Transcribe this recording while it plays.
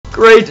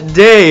Great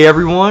day,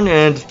 everyone,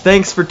 and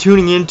thanks for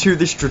tuning in to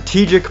the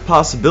Strategic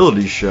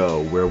Possibilities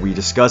Show, where we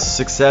discuss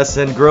success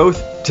and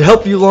growth to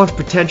help you launch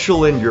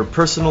potential in your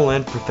personal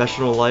and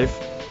professional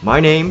life.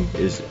 My name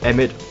is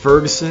Emmett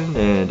Ferguson,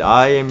 and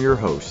I am your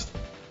host.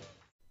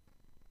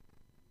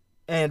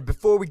 And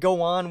before we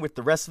go on with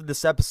the rest of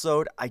this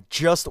episode, I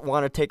just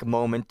want to take a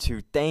moment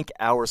to thank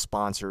our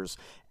sponsors.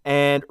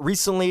 And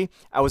recently,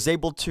 I was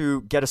able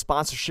to get a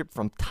sponsorship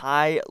from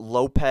Ty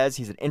Lopez.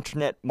 He's an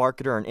internet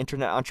marketer, an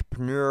internet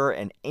entrepreneur,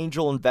 an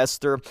angel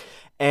investor.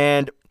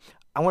 And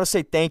I want to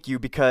say thank you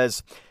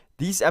because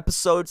these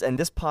episodes and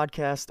this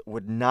podcast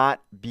would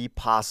not be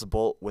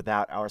possible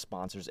without our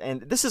sponsors.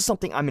 And this is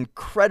something I'm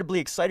incredibly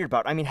excited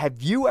about. I mean,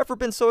 have you ever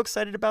been so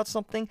excited about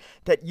something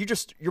that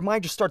your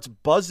mind just starts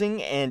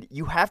buzzing and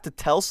you have to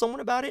tell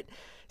someone about it?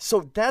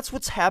 So that's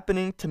what's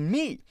happening to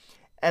me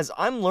as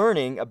I'm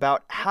learning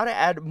about how to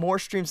add more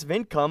streams of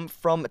income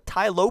from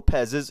Ty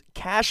Lopez's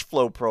cash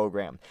flow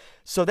program.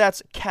 So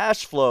that's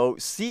cash flow,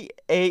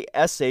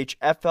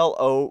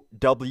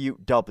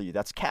 CASHFLOWW.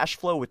 That's cash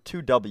flow with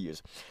 2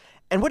 W's.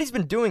 And what he's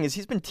been doing is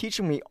he's been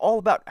teaching me all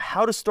about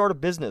how to start a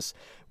business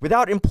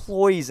without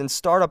employees and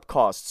startup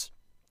costs.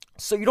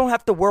 So you don't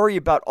have to worry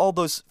about all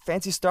those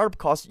fancy startup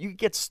costs. You can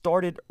get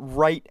started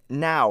right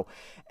now.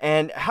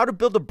 And how to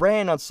build a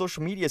brand on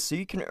social media so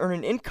you can earn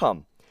an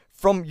income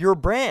from your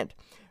brand.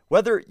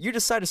 Whether you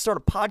decide to start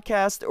a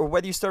podcast or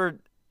whether you start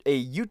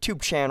a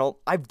YouTube channel,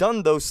 I've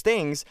done those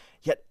things,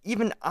 yet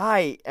even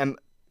I am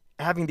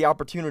having the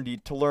opportunity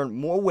to learn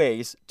more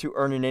ways to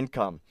earn an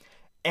income.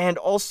 And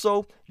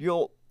also,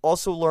 you'll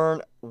also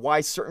learn why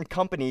certain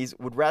companies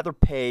would rather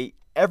pay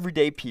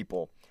everyday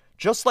people,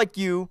 just like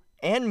you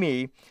and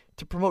me,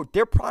 to promote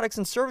their products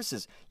and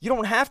services. You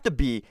don't have to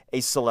be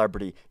a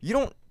celebrity. You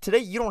don't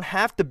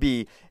have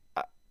to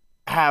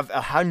have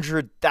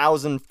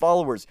 100,000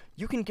 followers.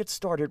 You can get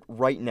started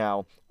right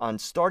now on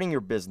starting your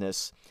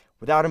business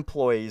without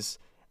employees,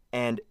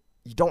 and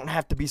you don't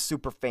have to be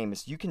super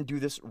famous. You can do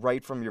this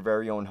right from your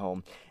very own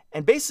home.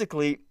 And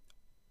basically,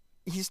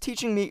 he's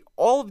teaching me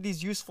all of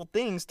these useful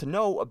things to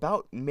know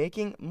about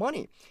making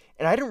money.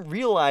 And I didn't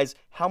realize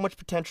how much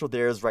potential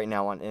there is right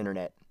now on the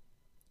internet.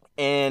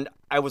 And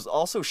I was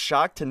also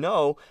shocked to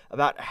know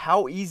about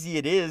how easy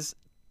it is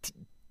to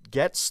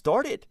get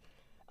started.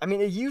 I mean,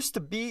 it used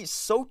to be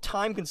so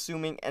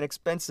time-consuming and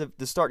expensive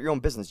to start your own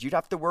business. You'd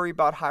have to worry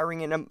about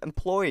hiring an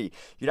employee.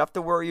 You'd have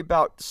to worry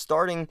about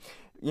starting,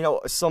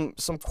 some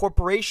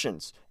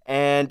corporations.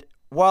 And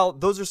while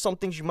those are some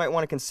things you might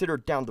want to consider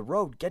down the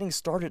road, getting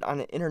started on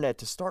the internet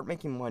to start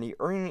making money,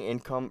 earning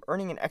income,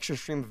 earning an extra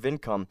stream of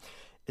income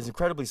is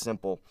incredibly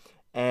simple.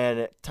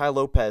 And Ty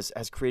Lopez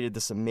has created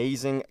this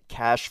amazing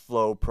cash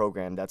flow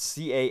program. That's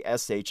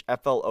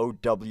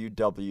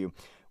CASHFLOWW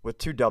with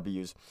 2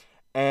 W's.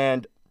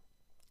 And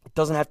it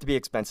doesn't have to be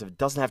expensive. It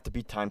doesn't have to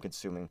be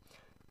time-consuming.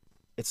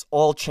 It's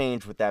all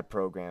changed with that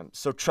program.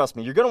 So trust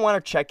me, you're going to want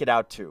to check it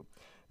out too.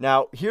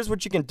 Now, here's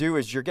what you can do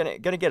is you're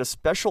going to get a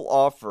special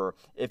offer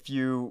if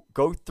you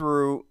go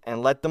through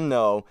and let them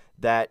know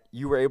that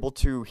you were able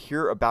to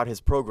hear about his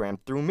program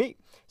through me.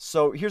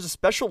 So here's a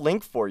special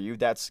link for you.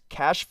 That's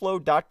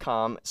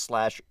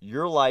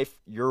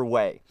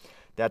cashflow.com/yourlifeyourway.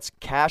 That's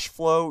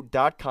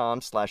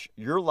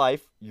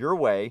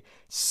cashflow.com/yourlifeyourway,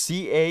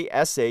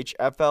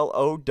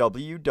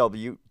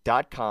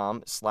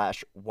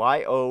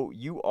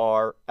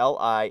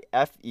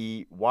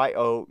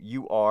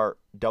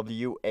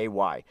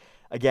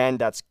 Again,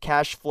 that's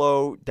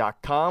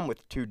cashflow.com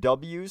with 2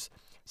 W's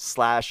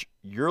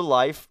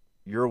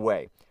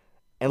 /yourlifeyourway.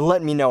 And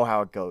let me know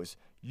how it goes.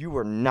 You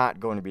are not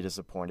going to be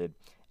disappointed.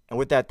 And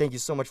with that, thank you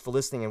so much for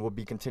listening, and we'll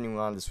be continuing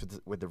on this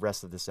with the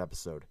rest of this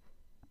episode.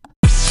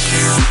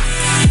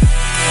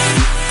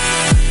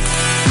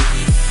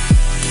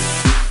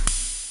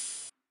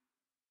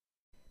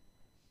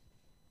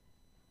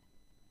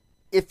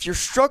 If you're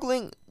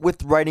struggling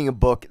with writing a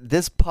book,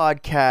 this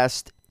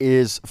podcast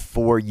is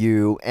for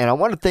you. And I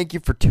want to thank you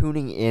for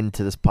tuning in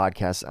to this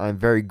podcast. I'm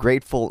very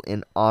grateful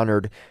and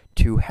honored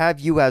to have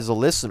you as a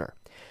listener.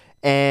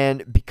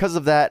 And because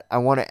of that, I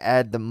want to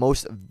add the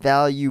most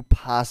value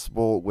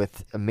possible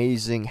with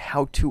amazing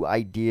how-to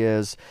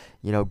ideas,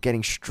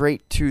 getting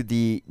straight to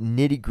the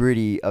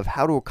nitty-gritty of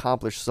how to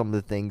accomplish some of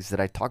the things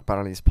that I talk about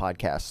on these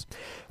podcasts.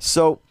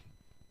 So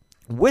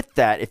with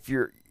that, if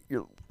you're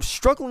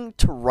struggling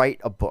to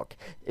write a book,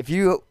 if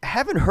you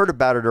haven't heard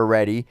about it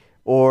already,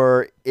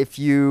 or if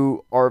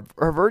you have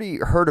already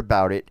heard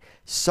about it,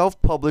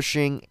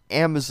 self-publishing,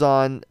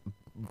 Amazon,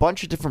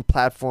 bunch of different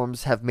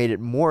platforms have made it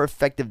more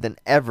effective than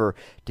ever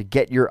to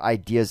get your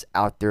ideas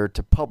out there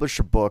to publish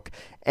a book.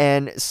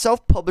 And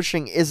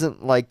self-publishing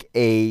isn't like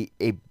a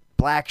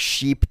black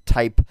sheep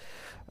type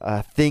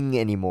thing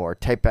anymore,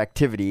 type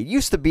activity. It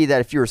used to be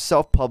that if you were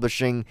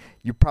self-publishing,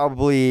 you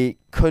probably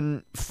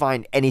couldn't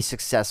find any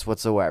success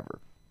whatsoever.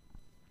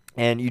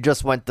 And you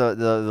just went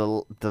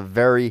the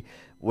very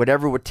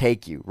whatever would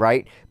take you,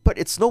 right? But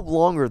it's no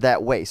longer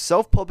that way.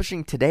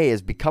 Self-publishing today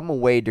has become a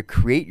way to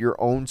create your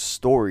own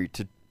story,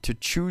 to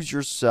choose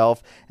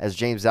yourself, as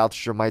James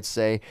Altucher might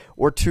say,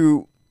 or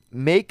to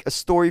make a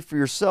story for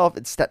yourself.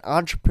 It's that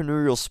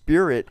entrepreneurial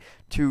spirit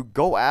to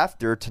go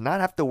after, to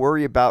not have to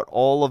worry about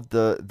all of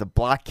the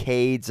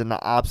blockades and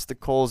the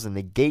obstacles and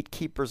the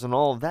gatekeepers and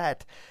all of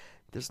that.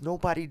 There's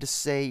nobody to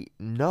say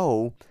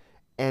no,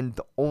 and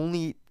the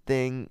only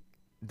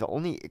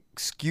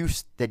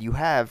excuse that you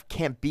have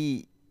can't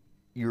be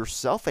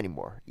yourself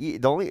anymore.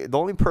 The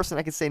only person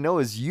I can say no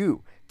is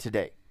you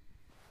today.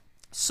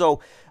 So,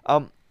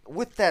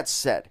 with that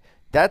said,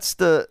 that's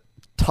the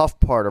tough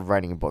part of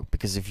writing a book,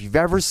 because if you've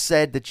ever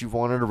said that you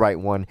wanted to write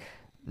one,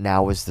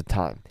 now is the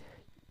time.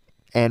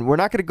 And we're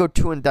not going to go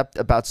too in depth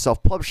about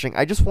self-publishing.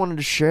 I just wanted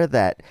to share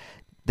that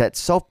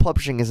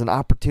self-publishing is an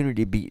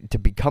opportunity to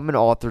become an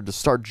author, to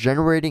start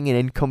generating an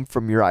income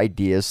from your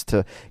ideas,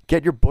 to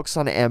get your books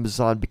on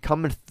Amazon,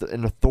 become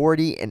an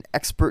authority, an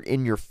expert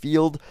in your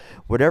field,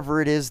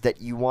 whatever it is that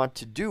you want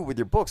to do with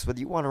your books, whether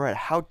you want to write a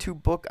how-to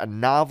book, a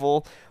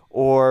novel,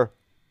 or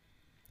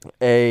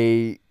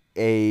a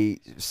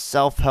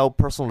self-help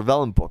personal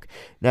development book.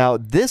 Now,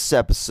 this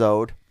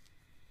episode,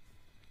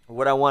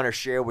 what I want to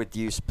share with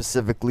you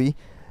specifically,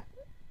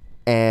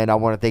 and I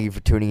want to thank you for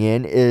tuning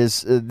in,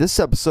 is this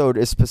episode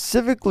is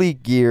specifically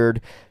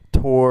geared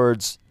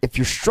towards, if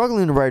you're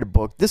struggling to write a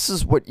book, this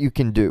is what you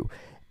can do.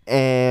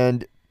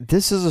 And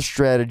this is a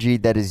strategy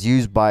that is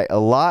used by a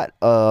lot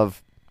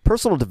of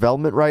personal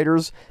development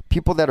writers,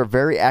 people that are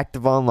very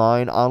active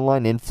online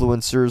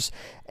influencers,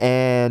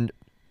 and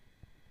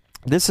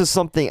this is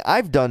something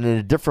I've done in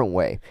a different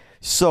way.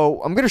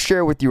 So I'm going to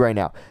share with you right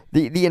now.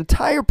 The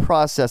entire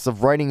process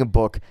of writing a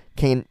book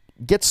can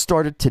get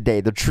started today.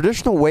 The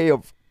traditional way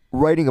of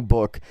writing a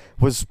book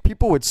was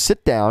people would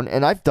sit down,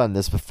 and I've done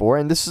this before,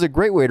 and this is a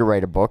great way to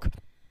write a book,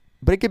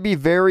 but it can be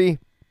very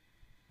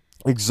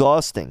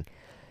exhausting,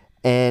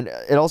 and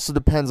it also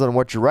depends on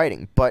what you're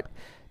writing. But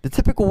the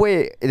typical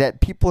way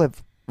that people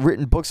have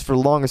written books for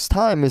the longest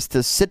time is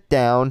to sit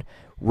down,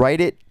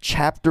 write it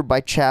chapter by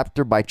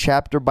chapter by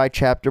chapter by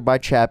chapter by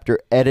chapter,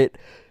 edit,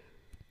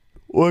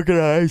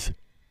 organize,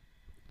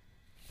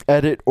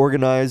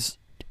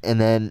 and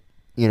then,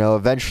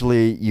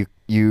 eventually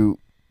you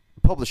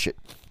publish it.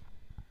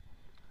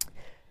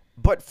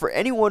 But for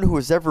anyone who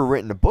has ever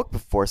written a book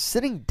before,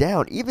 sitting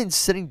down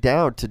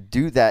to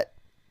do that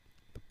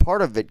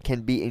part of it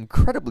can be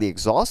incredibly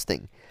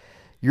exhausting.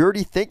 You're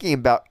already thinking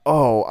about,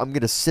 I'm going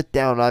to sit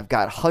down, I've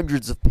got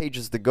hundreds of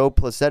pages to go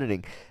plus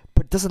editing.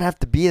 But it doesn't have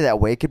to be that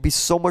way. It could be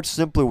so much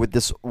simpler with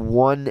this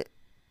one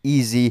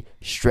easy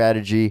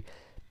strategy,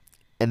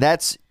 and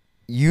that's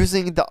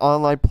using the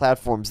online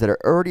platforms that are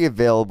already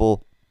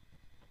available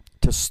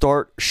to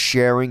start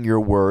sharing your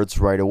words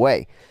right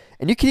away.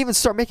 And you can even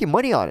start making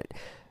money on it.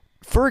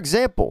 For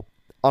example,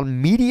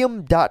 on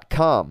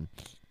Medium.com,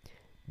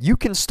 you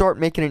can start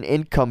making an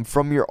income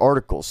from your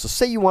articles. So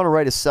say you want to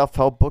write a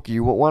self-help book, or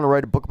you want to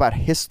write a book about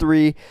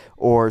history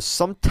or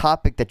some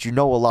topic that you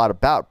know a lot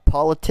about,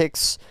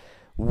 politics,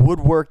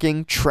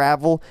 woodworking,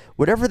 travel,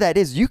 whatever that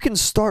is. You can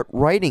start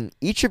writing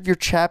each of your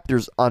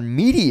chapters on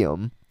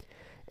Medium,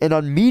 and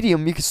on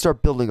Medium you can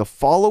start building a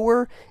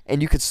follower,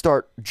 and you can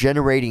start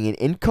generating an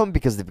income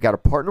because they've got a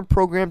partner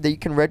program that you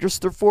can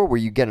register for where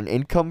you get an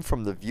income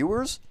from the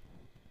viewers.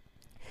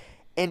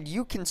 And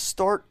you can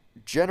start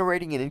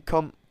generating an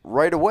income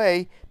right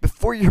away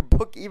before your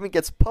book even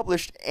gets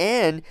published,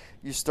 and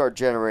you start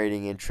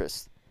generating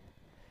interest.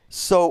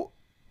 So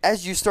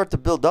as you start to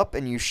build up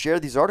and you share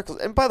these articles,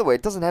 and by the way,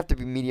 it doesn't have to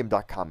be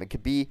Medium.com. It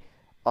could be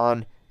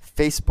on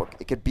Facebook.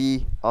 It could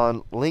be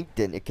on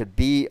LinkedIn. It could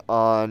be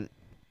on,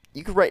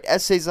 you could write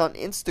essays on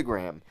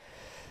Instagram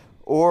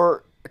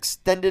or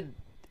extended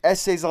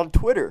essays on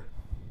Twitter.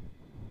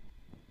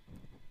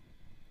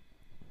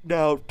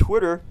 Now,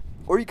 Twitter,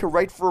 or you could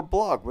write for a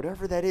blog,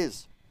 whatever that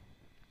is.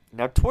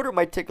 Now, Twitter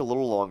might take a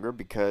little longer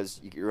because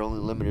you're only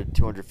limited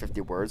to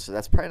 250 words, so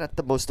that's probably not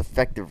the most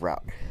effective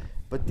route.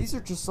 But these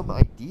are just some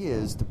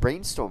ideas to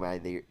brainstorm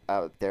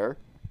out there.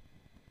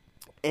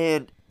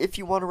 And if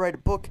you want to write a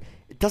book,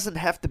 it doesn't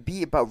have to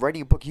be about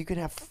writing a book. You can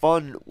have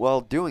fun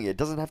while doing it. It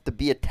doesn't have to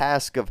be a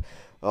task of,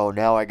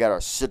 now I got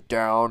to sit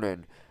down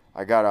and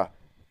I got to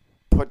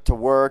put to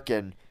work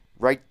and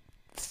write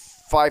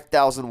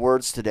 5,000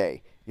 words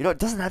today. It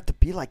doesn't have to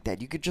be like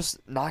that. You could just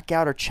knock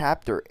out a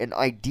chapter, an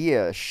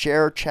idea,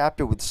 share a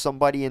chapter with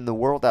somebody in the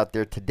world out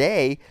there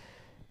today,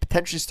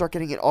 potentially start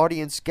getting an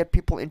audience, get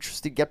people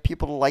interested, get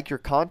people to like your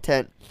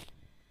content.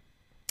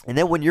 And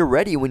then when you're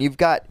ready, when you've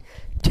got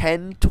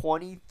 10,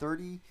 20,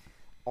 30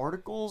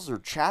 articles or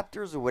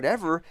chapters or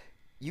whatever,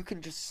 you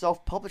can just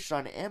self-publish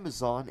on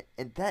Amazon,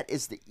 and that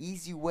is the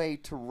easy way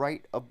to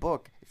write a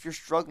book. If you're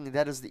struggling,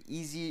 that is the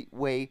easy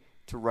way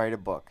to write a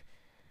book,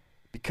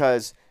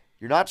 because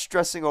you're not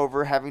stressing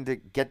over having to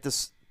get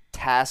this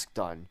task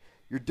done.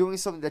 You're doing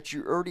something that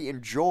you already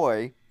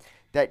enjoy,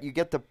 that you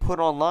get to put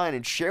online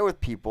and share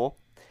with people.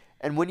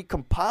 And when you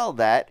compile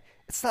that,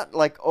 it's not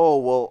like,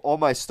 all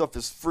my stuff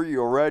is free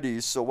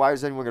already, so why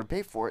is anyone going to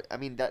pay for it? I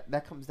mean,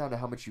 that comes down to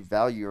how much you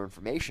value your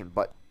information.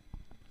 But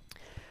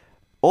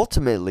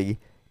ultimately,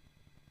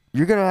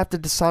 you're going to have to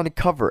design a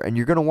cover, and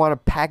you're going to want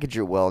to package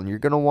it well, and you're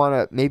going to want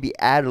to maybe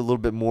add a little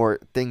bit more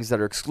things that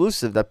are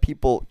exclusive that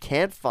people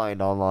can't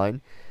find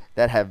online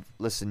that have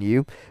listened to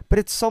you. But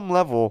at some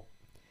level,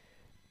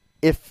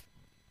 if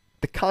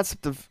the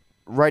concept of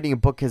writing a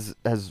book has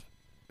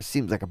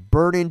seems like a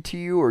burden to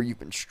you, or you've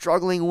been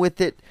struggling with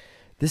it,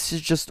 this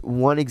is just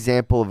one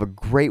example of a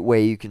great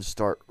way you can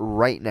start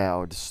right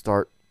now to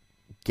start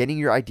getting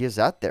your ideas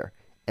out there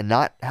and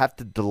not have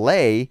to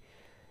delay.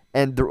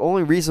 And the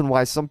only reason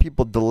why some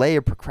people delay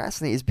or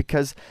procrastinate is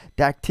because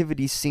the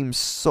activity seems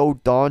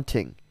so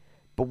daunting.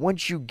 But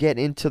once you get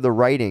into the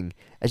writing,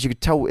 as you can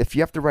tell, if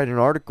you have to write an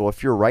article,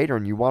 if you're a writer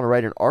and you want to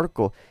write an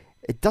article,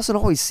 it doesn't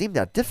always seem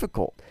that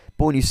difficult.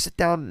 But when you sit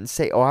down and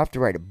say, oh, I have to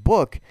write a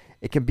book,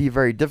 it can be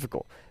very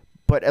difficult.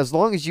 But as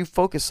long as you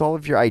focus all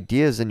of your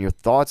ideas and your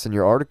thoughts and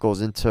your articles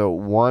into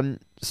one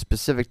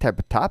specific type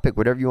of topic,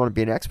 whatever you want to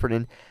be an expert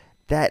in,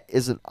 that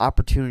is an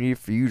opportunity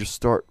for you to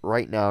start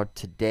right now,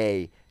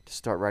 today, to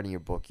start writing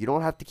your book. You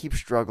don't have to keep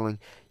struggling.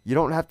 You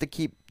don't have to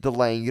keep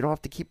delaying. You don't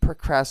have to keep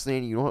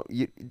procrastinating.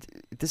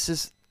 This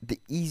is the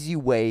easy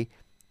way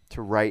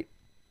to write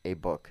a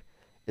book,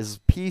 is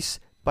piece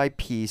by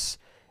piece.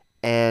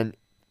 And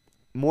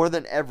more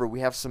than ever, we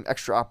have some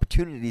extra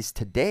opportunities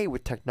today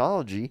with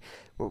technology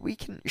where we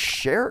can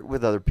share it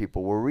with other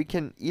people, where we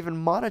can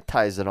even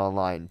monetize it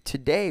online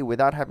today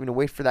without having to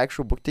wait for the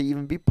actual book to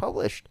even be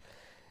published.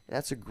 And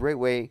that's a great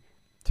way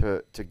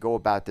to go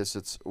about this.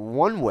 It's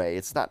one way.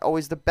 It's not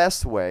always the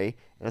best way,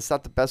 and it's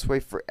not the best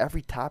way for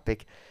every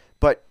topic,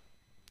 but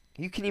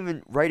you can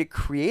even write a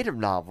creative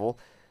novel.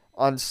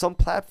 On some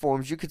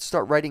platforms, you could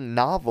start writing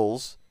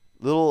novels,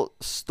 little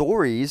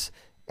stories,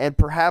 and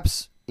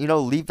perhaps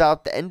leave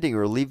out the ending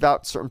or leave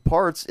out certain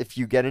parts. If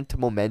you get into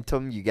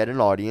momentum, you get an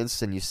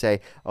audience, and you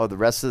say, oh, the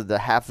rest of the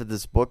half of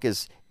this book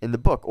is in the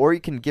book. Or you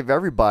can give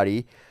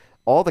everybody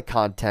all the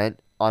content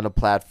on a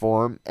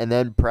platform and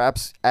then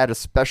perhaps add a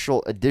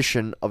special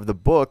edition of the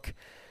book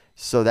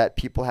so that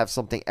people have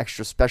something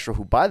extra special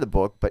who buy the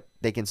book, but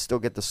they can still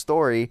get the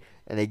story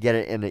and they get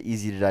it in an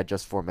easy to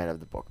digest format of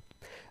the book.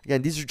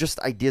 Again, these are just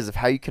ideas of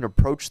how you can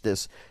approach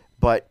this,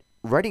 but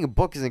writing a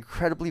book is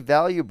incredibly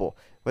valuable.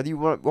 Whether you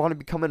want to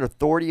become an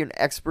authority, an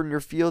expert in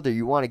your field, or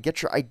you want to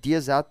get your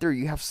ideas out there,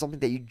 you have something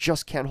that you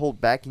just can't hold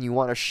back and you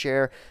want to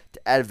share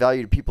to add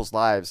value to people's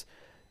lives.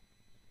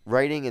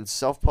 Writing and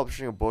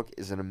self-publishing a book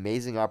is an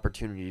amazing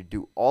opportunity to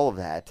do all of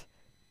that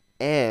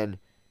and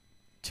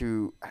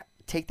to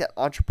take that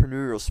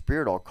entrepreneurial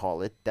spirit, I'll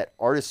call it, that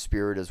artist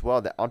spirit as well,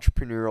 that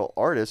entrepreneurial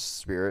artist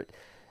spirit,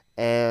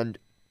 and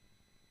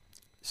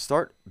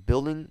start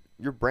building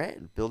your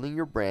brand, building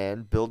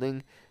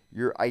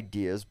your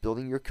ideas,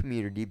 building your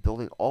community,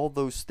 building all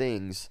those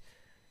things,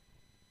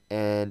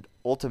 and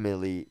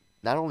ultimately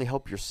not only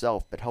help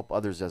yourself, but help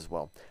others as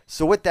well.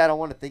 So with that, I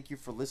want to thank you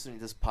for listening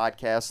to this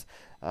podcast.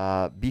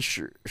 Be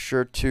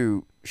sure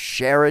to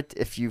share it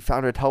if you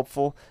found it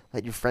helpful.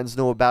 Let your friends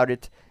know about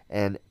it.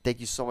 And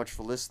thank you so much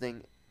for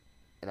listening.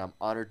 And I'm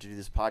honored to do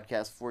this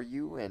podcast for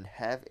you. And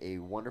have a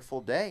wonderful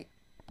day.